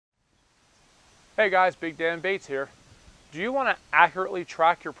Hey guys, Big Dan Bates here. Do you want to accurately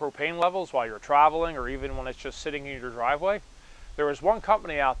track your propane levels while you're traveling or even when it's just sitting in your driveway? There is one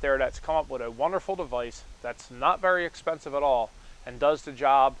company out there that's come up with a wonderful device that's not very expensive at all and does the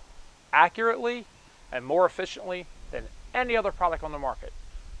job accurately and more efficiently than any other product on the market.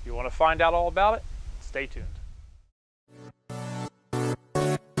 You want to find out all about it? Stay tuned.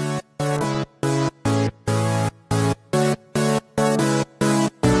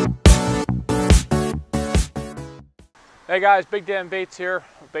 Hey guys, Big Dan Bates here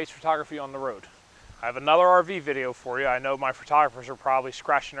with Bates Photography on the Road. I have another RV video for you. I know my photographers are probably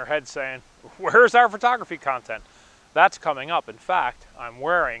scratching their heads saying, where's our photography content? That's coming up. In fact, I'm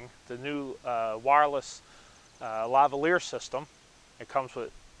wearing the new wireless lavalier system. It comes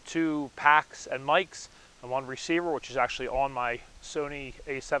with 2 packs and mics and 1 receiver, which is actually on my Sony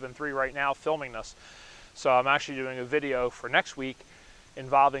A7 III right now filming this. So I'm actually doing a video for next week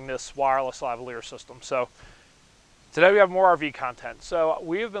involving this wireless lavalier system. So today we have more RV content. So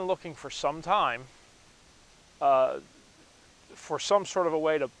we have been looking for some time for some sort of a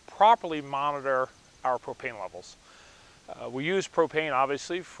way to properly monitor our propane levels. We use propane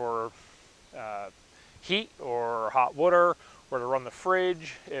obviously for heat or hot water or to run the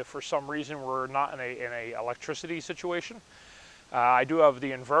fridge if for some reason we're not in a electricity situation. I do have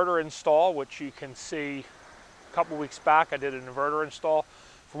the inverter install, which you can see a couple weeks back I did an inverter install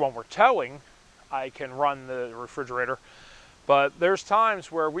for when we're towing. I can run the refrigerator, but there's times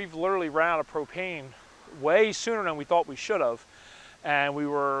where we've literally ran out of propane way sooner than we thought we should have, and we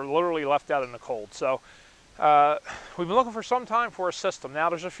were literally left out in the cold. So we've been looking for some time for a system. Now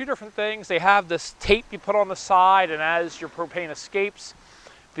there's a few different things. They have this tape you put on the side, and as your propane escapes,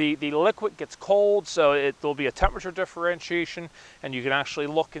 the liquid gets cold, so there'll be a temperature differentiation, and you can actually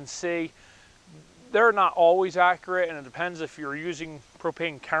look and see. They're not always accurate, and it depends if you're using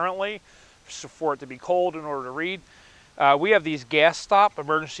propane currently for it to be cold in order to read. We have these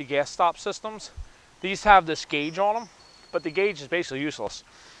emergency gas stop systems. These have this gauge on them, but the gauge is basically useless.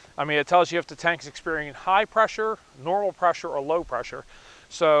 I mean, it tells you if the tank's experiencing high pressure, normal pressure, or low pressure.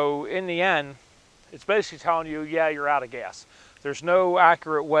 So in the end, it's basically telling you, yeah, you're out of gas. There's no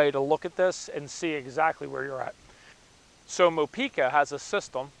accurate way to look at this and see exactly where you're at. So Mopeka has a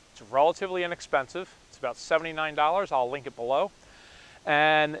system. It's relatively inexpensive. It's about $79. I'll link it below.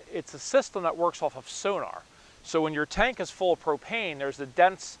 And it's a system that works off of sonar. So when your tank is full of propane, there's a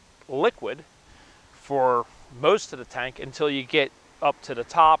dense liquid for most of the tank until you get up to the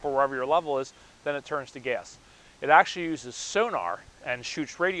top or wherever your level is, then it turns to gas. It actually uses sonar and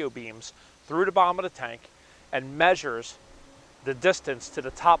shoots radio beams through the bottom of the tank and measures the distance to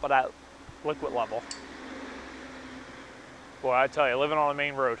the top of that liquid level. Boy, I tell you, living on a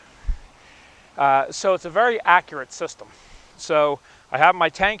main road. So it's a very accurate system. So I have my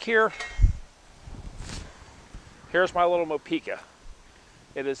tank here. Here's my little Mopeka.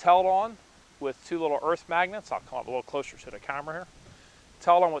 It is held on with 2 little earth magnets. I'll come up a little closer to the camera here. It's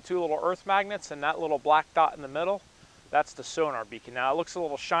held on with 2 little earth magnets, and that little black dot in the middle, that's the sonar beacon. Now it looks a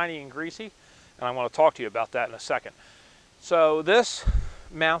little shiny and greasy, and I'm going to talk to you about that in a second. So this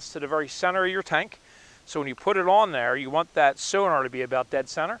mounts to the very center of your tank. So when you put it on there, you want that sonar to be about dead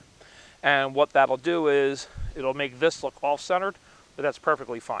center. And what that'll do is it'll make this look off-centered, but that's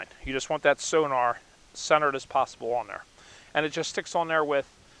perfectly fine. You just want that sonar centered as possible on there. And it just sticks on there with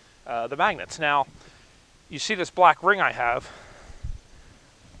the magnets. Now, you see this black ring I have.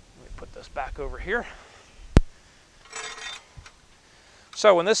 Let me put this back over here.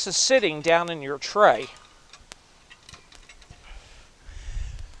 So when this is sitting down in your tray,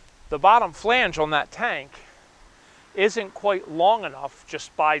 the bottom flange on that tank isn't quite long enough,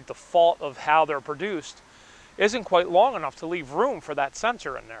 just by default of how they're produced, isn't quite long enough to leave room for that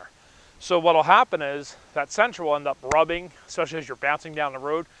sensor in there. So what'll happen is that sensor will end up rubbing, especially as you're bouncing down the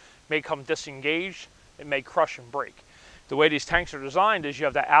road, may come disengaged, it may crush and break. The way these tanks are designed is you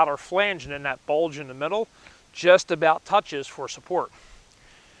have that outer flange and then that bulge in the middle just about touches for support.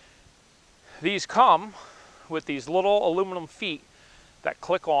 These come with these little aluminum feet that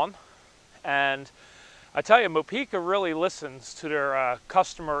click on, and I tell you, Mopeka really listens to their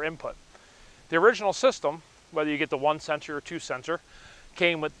customer input. The original system, whether you get the 1 sensor or 2 sensor,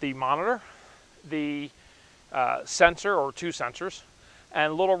 came with the monitor, the sensor or 2 sensors,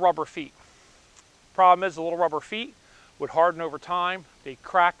 and little rubber feet. Problem is, the little rubber feet would harden over time, they'd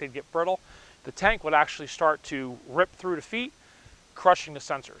crack, they'd get brittle. The tank would actually start to rip through the feet, crushing the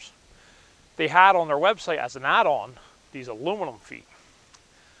sensors. They had on their website as an add-on these aluminum feet.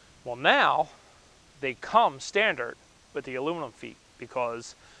 Well, now they come standard with the aluminum feet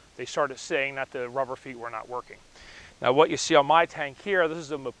because they started saying that the rubber feet were not working. Now what you see on my tank here, this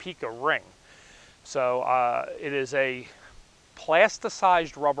is a Mopeka ring. So it is a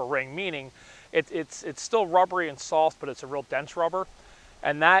plasticized rubber ring, meaning it's still rubbery and soft, but it's a real dense rubber,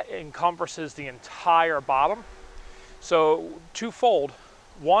 and that encompasses the entire bottom. So twofold.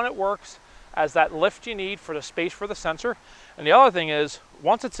 One, it works as that lift you need for the space for the sensor, and the other thing is,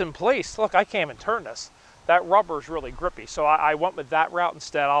 once it's in place, look, I can't even turn this. That rubber is really grippy, so I went with that route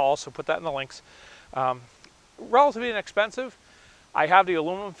instead. I'll also put that in the links. Relatively inexpensive. I have the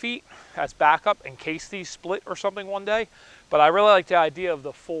aluminum feet as backup in case these split or something one day, but I really like the idea of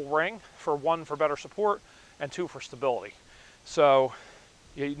the full ring, for one, for better support, and two, for stability. So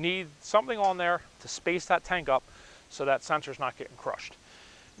you need something on there to space that tank up so that sensor's not getting crushed.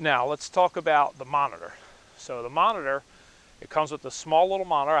 Now let's talk about the monitor. So the monitor, it comes with this small little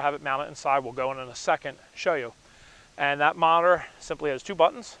monitor. I have it mounted inside. We'll go in a second, show you. And that monitor simply has two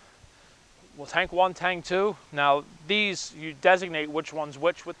buttons. Well, tank 1, tank 2. Now these, you designate which one's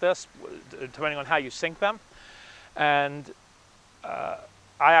which with this, depending on how you sync them. And I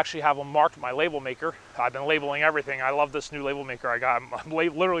actually have them marked with my label maker. I've been labeling everything. I love this new label maker I got. I'm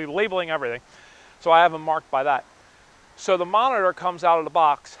literally labeling everything. So I have them marked by that. So the monitor comes out of the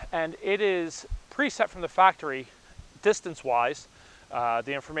box, and it is preset from the factory, distance-wise,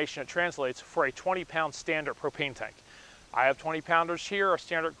 the information it translates for a 20-pound standard propane tank. I have 20-pounders here. A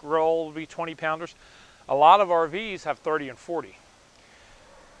standard grill will be 20-pounders. A lot of RVs have 30 and 40.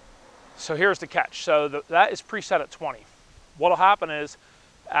 So here's the catch. So that is preset at 20. What'll happen is,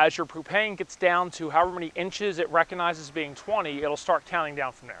 as your propane gets down to however many inches it recognizes being 20, it'll start counting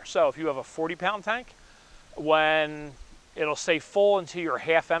down from there. So if you have a 40-pound tank, when it'll stay full until you're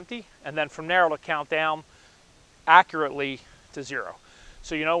half empty, and then from there it'll count down accurately to 0.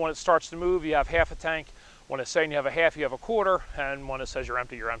 So you know when it starts to move, you have half a tank. When it's saying you have a half, you have a quarter, and when it says you're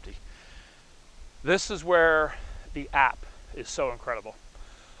empty, you're empty. This is where the app is so incredible.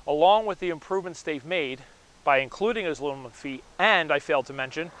 Along with the improvements they've made by including those aluminum feet, and I failed to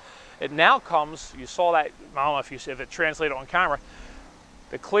mention, it now comes, you saw that, I don't know if it translated on camera,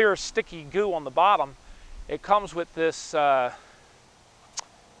 the clear sticky goo on the bottom, it comes with this like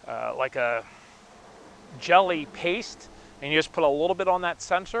a jelly paste, and you just put a little bit on that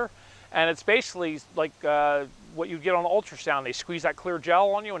sensor, and it's basically like what you get on ultrasound. They squeeze that clear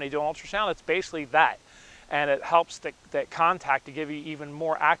gel on you when they do an ultrasound. It's basically that, and it helps that contact to give you even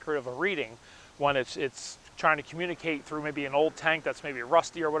more accurate of a reading when it's trying to communicate through maybe an old tank that's maybe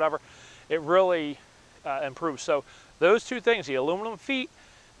rusty or whatever. It really improves. So those two things, the aluminum feet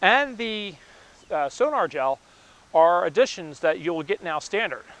and the sonar gel, are additions that you'll get now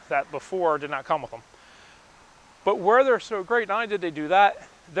standard that before did not come with them. But where they're so great, not only did they do that,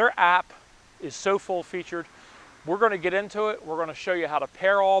 their app is so full featured. We're going to get into it. We're going to show you how to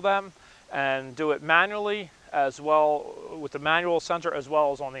pair all them and do it manually, as well with the manual sensor as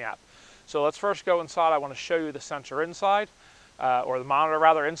well as on the app. So let's first go inside. I want to show you the sensor inside, or the monitor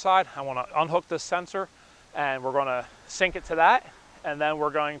rather inside. I want to unhook this sensor, and we're going to sync it to that, and then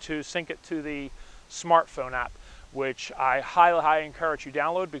we're going to sync it to the smartphone app, which I highly encourage you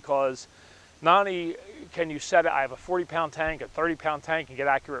download, because not only can you set it, I have a 40-pound tank, a 30-pound tank, and get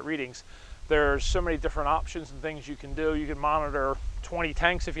accurate readings. There's so many different options and things you can do. You can monitor 20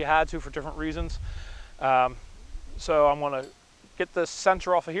 tanks if you had to for different reasons. So I'm going to get this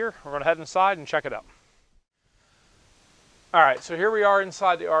sensor off of here. We're going to head inside and check it out. All right, so here we are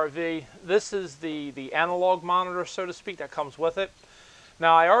inside the RV. This is the analog monitor, so to speak, that comes with it.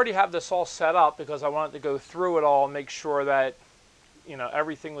 Now, I already have this all set up because I wanted to go through it all and make sure that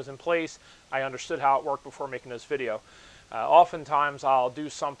everything was in place. I understood how it worked before making this video. Oftentimes, I'll do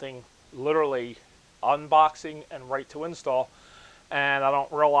something literally unboxing and right to install, and I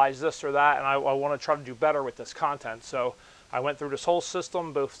don't realize this or that, and I want to try to do better with this content. So I went through this whole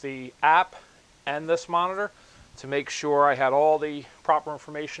system, both the app and this monitor, to make sure I had all the proper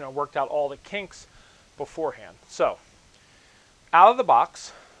information and worked out all the kinks beforehand. So out of the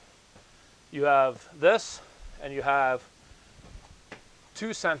box, you have this, and you have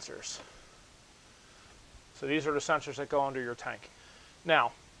two sensors. So these are the sensors that go under your tank.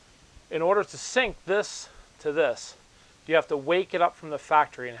 Now, in order to sync this to this, you have to wake it up from the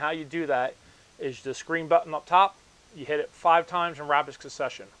factory, and how you do that is this green button up top. You hit it 5 times in rapid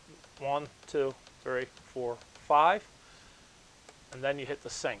succession. 1, 2, 3, 4, 5, and then you hit the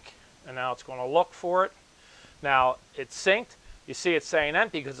sync. And now it's going to look for it. Now it's synced. You see it's saying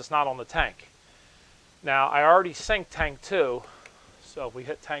empty because it's not on the tank. Now I already synced tank 2, so if we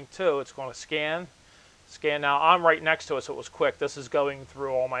hit tank 2, it's going to scan. Now I'm right next to it, so it was quick. This is going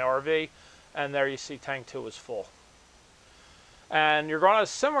through all my RV, and there you see tank 2 is full. And you're going to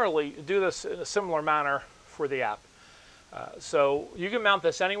similarly do this in a similar manner for the app. So you can mount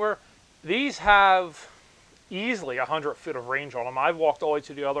this anywhere. These have easily 100 feet of range on them. I've walked all the way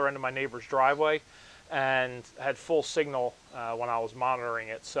to the other end of my neighbor's driveway and had full signal when I was monitoring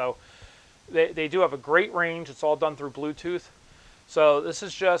it. So they do have a great range. It's all done through Bluetooth. So this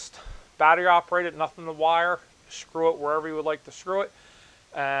is just battery operated, nothing to wire. Screw it wherever you would like to screw it,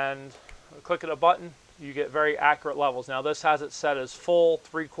 and click a button, you get very accurate levels. Now this has it set as full,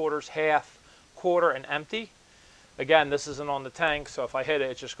 3/4, half, quarter, and empty. Again, this isn't on the tank, so if I hit it,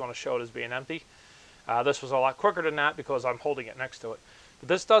 it's just going to show it as being empty. This was a lot quicker than that because I'm holding it next to it. But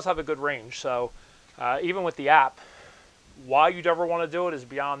this does have a good range, so even with the app, why you'd ever want to do it is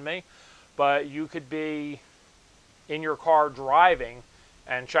beyond me, but you could be in your car driving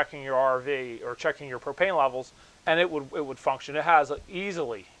and checking your RV or checking your propane levels, and it would function. It has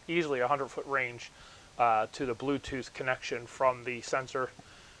easily a 100-foot range to the Bluetooth connection from the sensor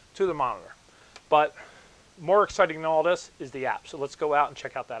to the monitor. But more exciting than all this is the app. So let's go out and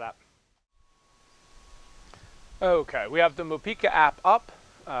check out that app. Okay, we have the Mopeka app up.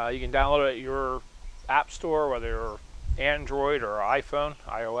 You can download it at your app store, whether you're Android or iPhone,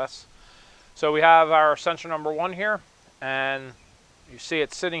 iOS. So we have our sensor number 1 here, and you see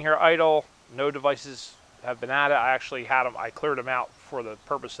it sitting here idle. No devices have been added. I actually had them, I cleared them out for the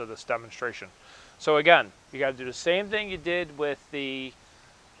purpose of this demonstration. So again, you got to do the same thing you did with the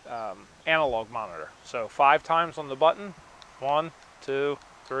analog monitor. So 5 times on the button. 1, 2,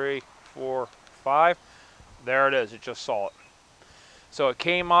 3, 4, 5. There it is. It just saw it. So it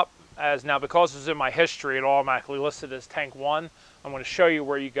came up as, now because it's in my history, it automatically listed as tank 1. I'm going to show you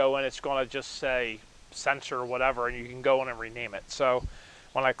where you go in. It's going to just say sensor or whatever, and you can go in and rename it. So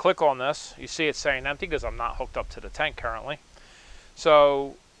when I click on this, you see it's saying empty because I'm not hooked up to the tank currently.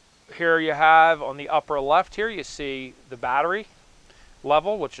 So here you have on the upper left here, you see the battery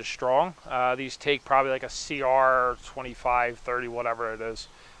level, which is strong. These take probably like a CR 25, 30, whatever it is.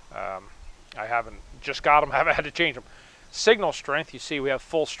 I haven't just got them, haven't had to change them. Signal strength, you see we have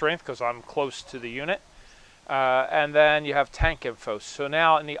full strength because I'm close to the unit. And then you have tank info. So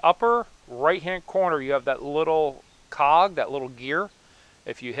now in the upper right hand corner, you have that little cog, that little gear.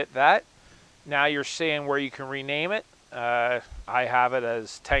 If you hit that, now you're seeing where you can rename it. I have it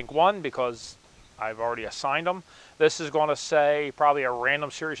as tank 1 because I've already assigned them. This is going to say probably a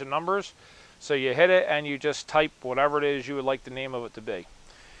random series of numbers. So you hit it and you just type whatever it is you would like the name of it to be.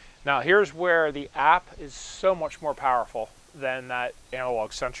 Now here's where the app is so much more powerful than that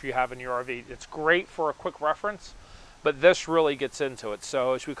analog sensor you have in your RV. It's great for a quick reference, but this really gets into it.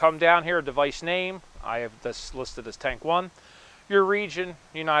 So as we come down here, device name, I have this listed as tank 1. Your region,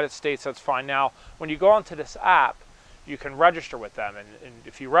 United States, that's fine. Now, when you go onto this app, you can register with them. And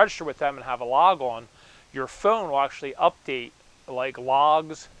if you register with them and have a log on, your phone will actually update like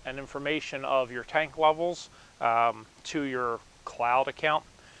logs and information of your tank levels to your cloud account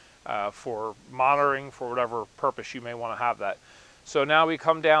for monitoring for whatever purpose you may want to have that. So now we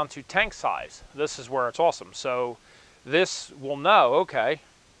come down to tank size. This is where it's awesome. So this will know, okay,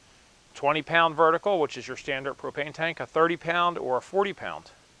 20-pound vertical, which is your standard propane tank, a 30-pound or a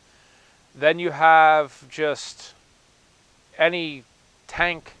 40-pound. Then you have just any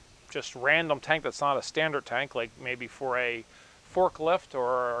tank, just random tank that's not a standard tank, like maybe for a forklift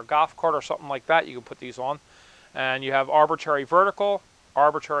or a golf cart or something like that, you can put these on. And you have arbitrary vertical,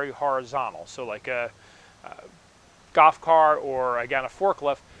 arbitrary horizontal. So like a golf cart or, again, a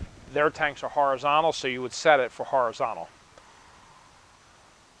forklift, their tanks are horizontal, so you would set it for horizontal.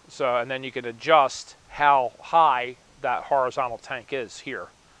 So, and then you can adjust how high that horizontal tank is here.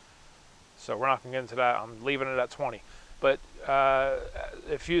 So we're not going to get into that. I'm leaving it at 20. But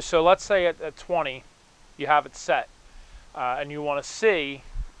if you, so let's say at 20, you have it set, and you want to see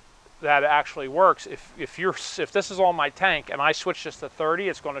that it actually works. If this is on my tank and I switch this to 30,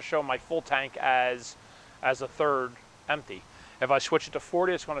 it's going to show my full tank as a third empty. If I switch it to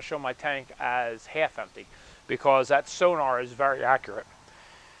 40, it's going to show my tank as half empty because that sonar is very accurate.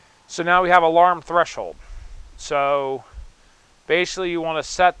 So now we have alarm threshold. So basically you want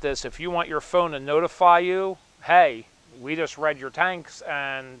to set this, if you want your phone to notify you, hey, we just read your tanks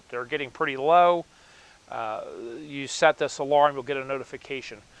and they're getting pretty low, you set this alarm, you'll get a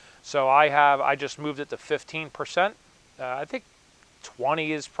notification. So I just moved it to 15%. I think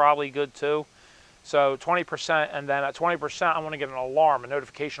 20 is probably good too. So 20%, and then at 20%, I want to get an alarm, a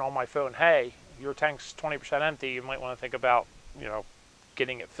notification on my phone. Hey, your tank's 20% empty. You might want to think about,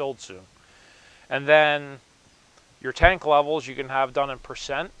 getting it filled soon. And then your tank levels you can have done in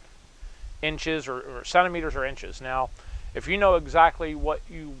percent, inches, or centimeters or inches. Now, if you know exactly what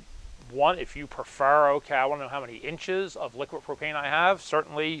you want, if you prefer, okay, I want to know how many inches of liquid propane I have,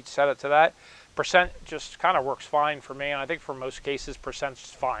 certainly set it to that. Percent just kind of works fine for me, and I think for most cases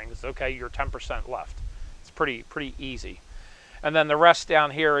percent's fine. It's okay, you're 10% left. It's pretty easy. And then the rest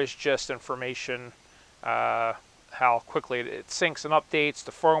down here is just information, how quickly it syncs and updates,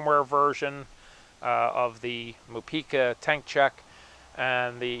 the firmware version of the Mopeka Tank Check,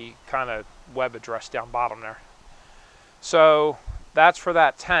 and the kind of web address down bottom there. So that's for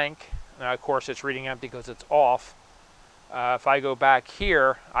that tank. Now, of course, it's reading empty because it's off. If I go back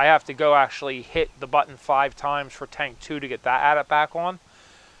here, I have to go actually hit the button 5 times for tank 2 to get that added back on.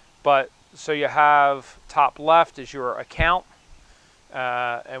 But so you have top left is your account,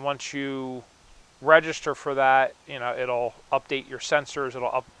 and once you register for that, you know, it'll update your sensors,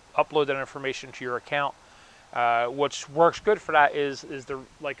 it'll upload that information to your account. What works good for that is the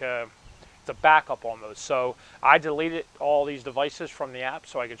the backup on those. So I deleted all these devices from the app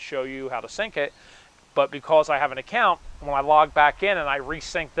so I could show you how to sync it. But because I have an account, when I log back in and I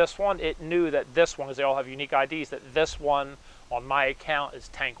resync this one, it knew that this one, because they all have unique IDs, that this one on my account is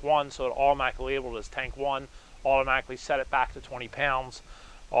tank 1, so it automatically labeled as tank 1, automatically set it back to 20 pounds,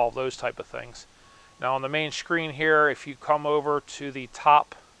 all those type of things. Now on the main screen here, if you come over to the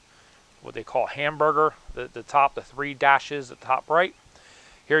top, what they call hamburger, the top, the 3 dashes at the top right,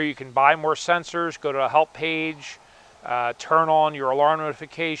 here you can buy more sensors, go to a help page, turn on your alarm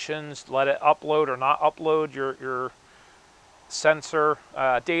notifications, let it upload or not upload your sensor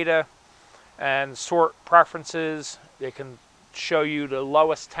data, and sort preferences. It can show you the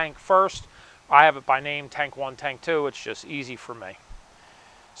lowest tank first. I have it by name, tank 1, tank 2. It's just easy for me.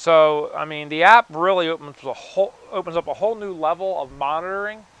 So, I mean, the app really opens up a whole new level of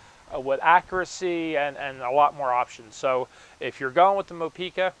monitoring with accuracy and a lot more options. So if you're going with the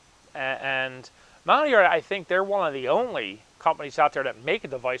Mopeka, and not only I think they're one of the only companies out there that make a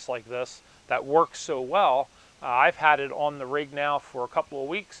device like this that works so well. I've had it on the rig now for a couple of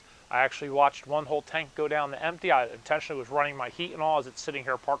weeks. I actually watched one whole tank go down to empty. I intentionally was running my heat and all as it's sitting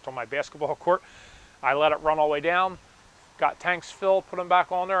here parked on my basketball court. I let it run all the way down, got tanks filled, put them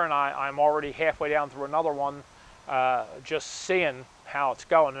back on there, and I'm already halfway down through another one, just seeing how it's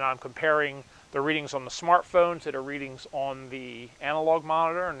going. And I'm comparing the readings on the smartphone to the readings on the analog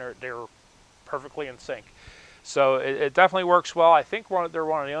monitor, and they're perfectly in sync. So it definitely works well. I think they're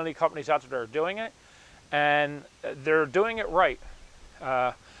one of the only companies out there that are doing it, and they're doing it right.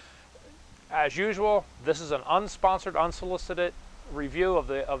 As usual, this is an unsponsored, unsolicited review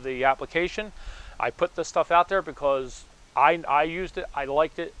of the application. I put this stuff out there because I used it, I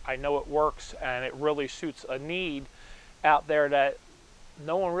liked it, I know it works, and it really suits a need out there that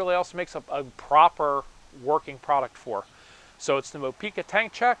no one really else makes a proper working product for. So it's the Mopeka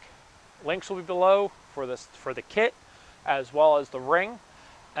Tank Check. Links will be below for the kit as well as the ring,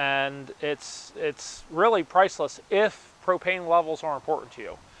 and it's really priceless if propane levels are important to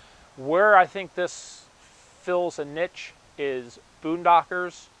you. Where I think this fills a niche is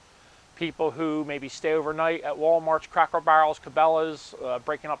boondockers, people who maybe stay overnight at Walmart's, Cracker Barrels, Cabela's,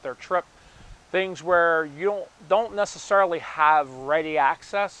 breaking up their trip. Things where you don't necessarily have ready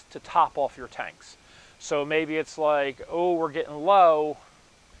access to top off your tanks. So maybe it's like, oh, we're getting low,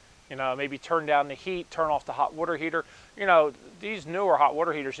 you know, maybe turn down the heat, turn off the hot water heater. You know, these newer hot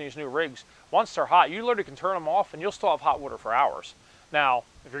water heaters and these new rigs, once they're hot, you literally can turn them off and you'll still have hot water for hours. Now,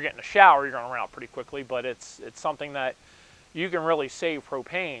 if you're getting a shower, you're going to run out pretty quickly, but it's something that you can really save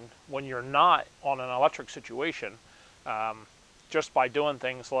propane when you're not on an electric situation, just by doing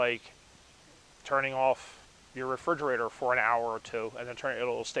things like turning off your refrigerator for an hour or two, and then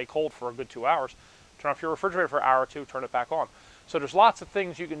it'll stay cold for a good 2 hours. Turn off your refrigerator for an hour or two, turn it back on. So there's lots of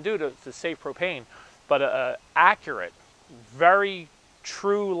things you can do to save propane, but an accurate, very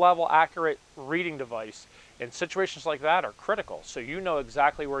true level accurate reading device in situations like that are critical. So you know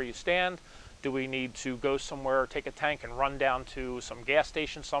exactly where you stand. Do we need to go somewhere, take a tank and run down to some gas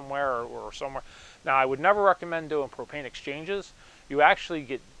station somewhere or somewhere? Now, I would never recommend doing propane exchanges. You actually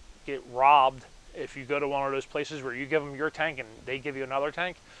get robbed if you go to one of those places where you give them your tank and they give you another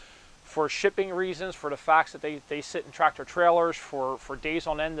tank. For shipping reasons, for the facts that they sit in tractor trailers for days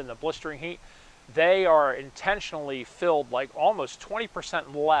on end in the blistering heat, they are intentionally filled like almost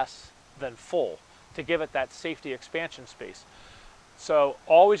 20% less than full to give it that safety expansion space. So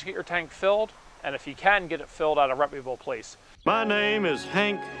always get your tank filled, and if you can, get it filled at a reputable place. My name is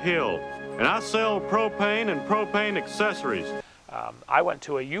Hank Hill, and I sell propane and propane accessories. I went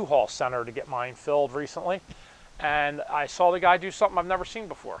to a U-Haul center to get mine filled recently, and I saw the guy do something I've never seen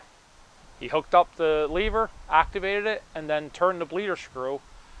before. He hooked up the lever, activated it, and then turned the bleeder screw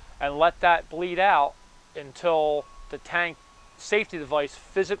and let that bleed out until the tank safety device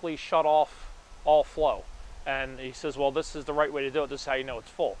physically shut off all flow. And he says, well, this is the right way to do it. This is how you know it's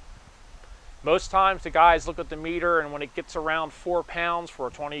full. Most times the guys look at the meter, and when it gets around 4 pounds for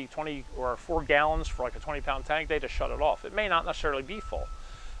a 20 or 4 gallons for like a 20-pound tank, they just shut it off. It may not necessarily be full,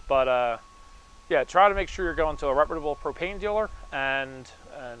 but yeah, try to make sure you're going to a reputable propane dealer and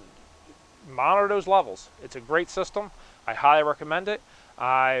monitor those levels. It's a great system. I highly recommend it.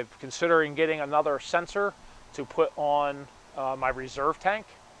 I'm considering getting another sensor to put on my reserve tank,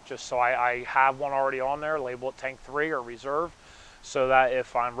 just so I have one already on there, label it tank 3 or reserve, so that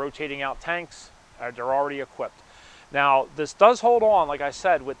if I'm rotating out tanks, they're already equipped. Now, this does hold on, like I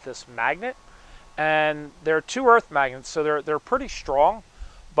said, with this magnet, and they're 2 earth magnets, so they're pretty strong,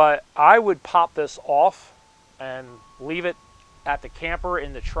 but I would pop this off and leave it at the camper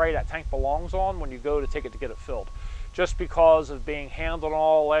in the tray that tank belongs on when you go to take it to get it filled. Just because of being handled and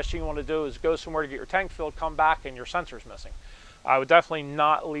all, last thing you want to do is go somewhere to get your tank filled, come back, and your sensor's missing. I would definitely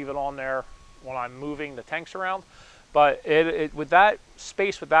not leave it on there when I'm moving the tanks around. But with that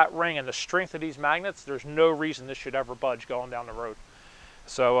space, with that ring, and the strength of these magnets, there's no reason this should ever budge going down the road.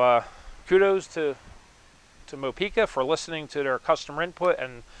 So kudos to Mopeka for listening to their customer input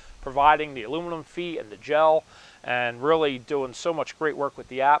and providing the aluminum feet and the gel, and really doing so much great work with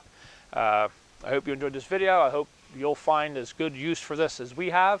the app. I hope you enjoyed this video. I hope you'll find as good use for this as we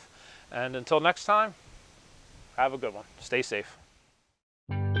have. And until next time, have a good one. Stay safe.